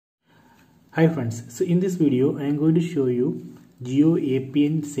Hi friends, so in this video I am going to show you Geo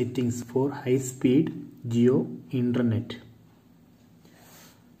APN settings for high-speed Geo internet.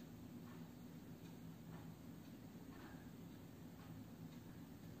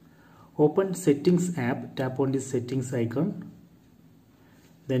 Open settings app, tap on this settings icon,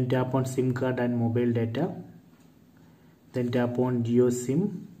 then tap on SIM card and mobile data, then tap on Geo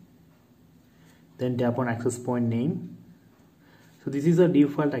SIM, then tap on access point name. So this is a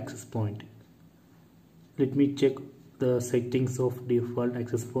default access point. Let me check the settings of default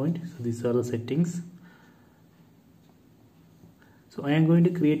access point. So these are the settings. So I am going to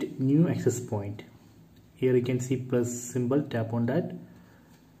create new access point. Here you can see plus symbol, tap on that.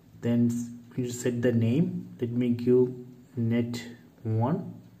 Then you set the name. Let me give net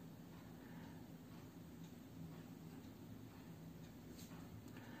 1.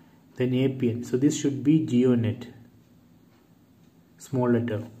 Then APN. So this should be GeoNet. Small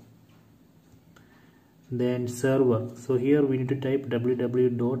letter. Then server, so here we need to type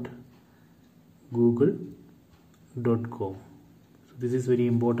www.google.com. so this is very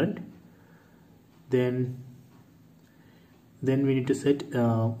important. Then we need to set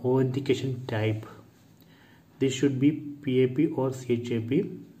authentication type. This should be PAP or CHAP,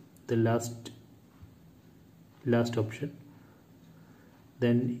 the last option.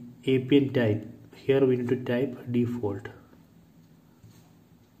 Then APN type, here we need to type default.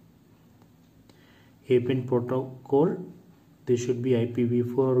 APN protocol, this should be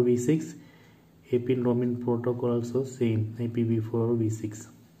IPv4 or v6. APN roaming protocol also same, IPv4 or v6.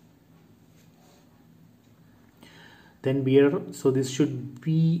 Then here, so this should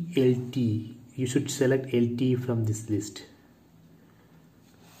be LTE. You should select LTE from this list.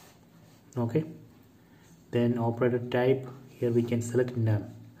 Okay. Then operator type, here we can select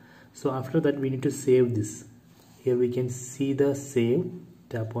none. So after that we need to save this. Here we can see the save.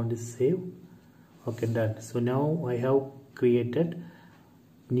 Tap on this save. Okay, done. So now I have created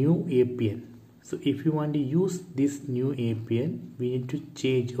new APN. So if you want to use this new APN, we need to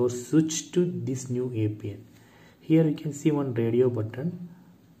change or switch to this new APN. Here you can see one radio button.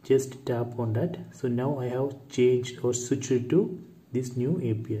 Just tap on that. So now I have changed or switched to this new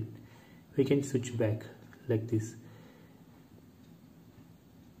APN. We can switch back like this.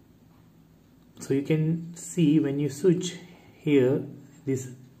 So you can see when you switch here,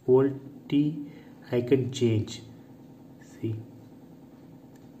 this VoLTE icon change. See,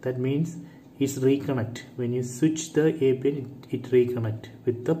 that means it's reconnect. When you switch the APN, it reconnect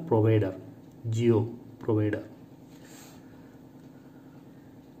with the provider, Geo provider.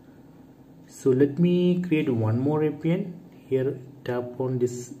 So let me create one more APN. Here tap on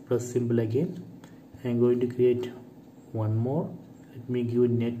this plus symbol again. I'm going to create one more. Let me give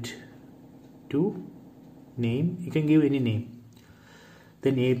net 2 name. You can give any name.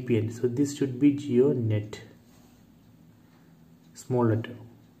 Then APN, so this should be GeoNet, small letter.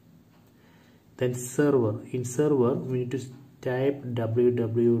 Then server, in server we need to type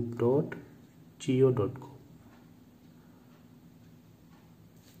www.geo.com.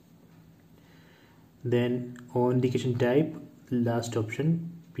 Then authentication type, last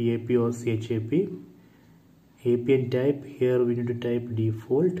option, PAP or CHAP. APN type, here we need to type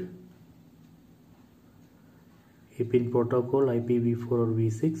default. APN protocol IPv4 or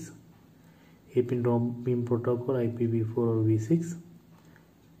v6. APN roaming protocol IPv4 or v6.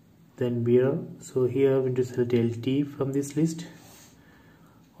 Then here, so here we need to select LTE from this list.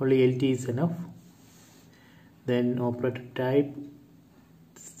 Only LTE is enough. Then operator type,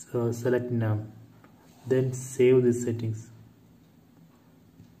 select none. Then save these settings.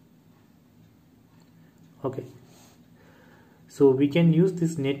 Okay. So we can use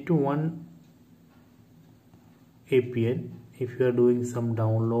this net to 1 APN if you are doing some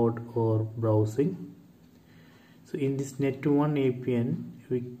download or browsing. So in this net to 1 APN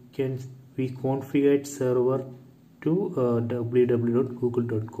we configure server to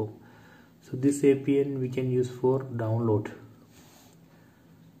www.google.com. so this APN we can use for download.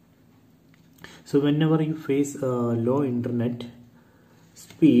 So whenever you face low internet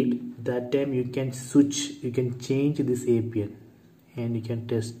speed, that time you can switch, you can change this APN and you can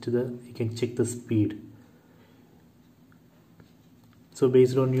you can check the speed. So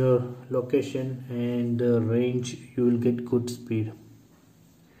based on your location and range, you will get good speed.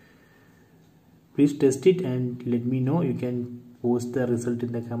 Please test it and let me know. You can post the result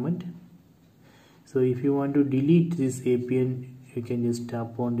in the comment. So if you want to delete this APN, you can just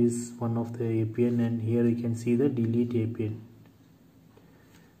tap on this one of the APN and here you can see the delete APN.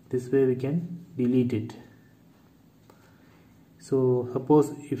 This way we can delete it. So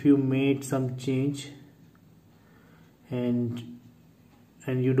suppose if you made some change and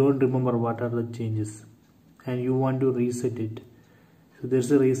and you don't remember what are the changes and you want to reset it, so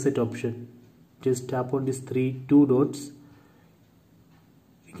there's a reset option. Just tap on these two dots.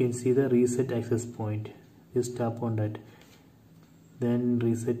 You can see the reset access point. Just tap on that, then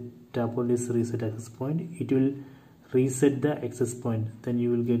tap on this reset access point. It will reset the access point, then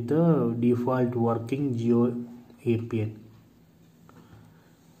you will get the default working Jio APN.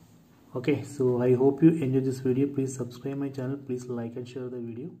 Okay, so I hope you enjoyed this video. Please subscribe my channel, please like and share the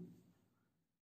video.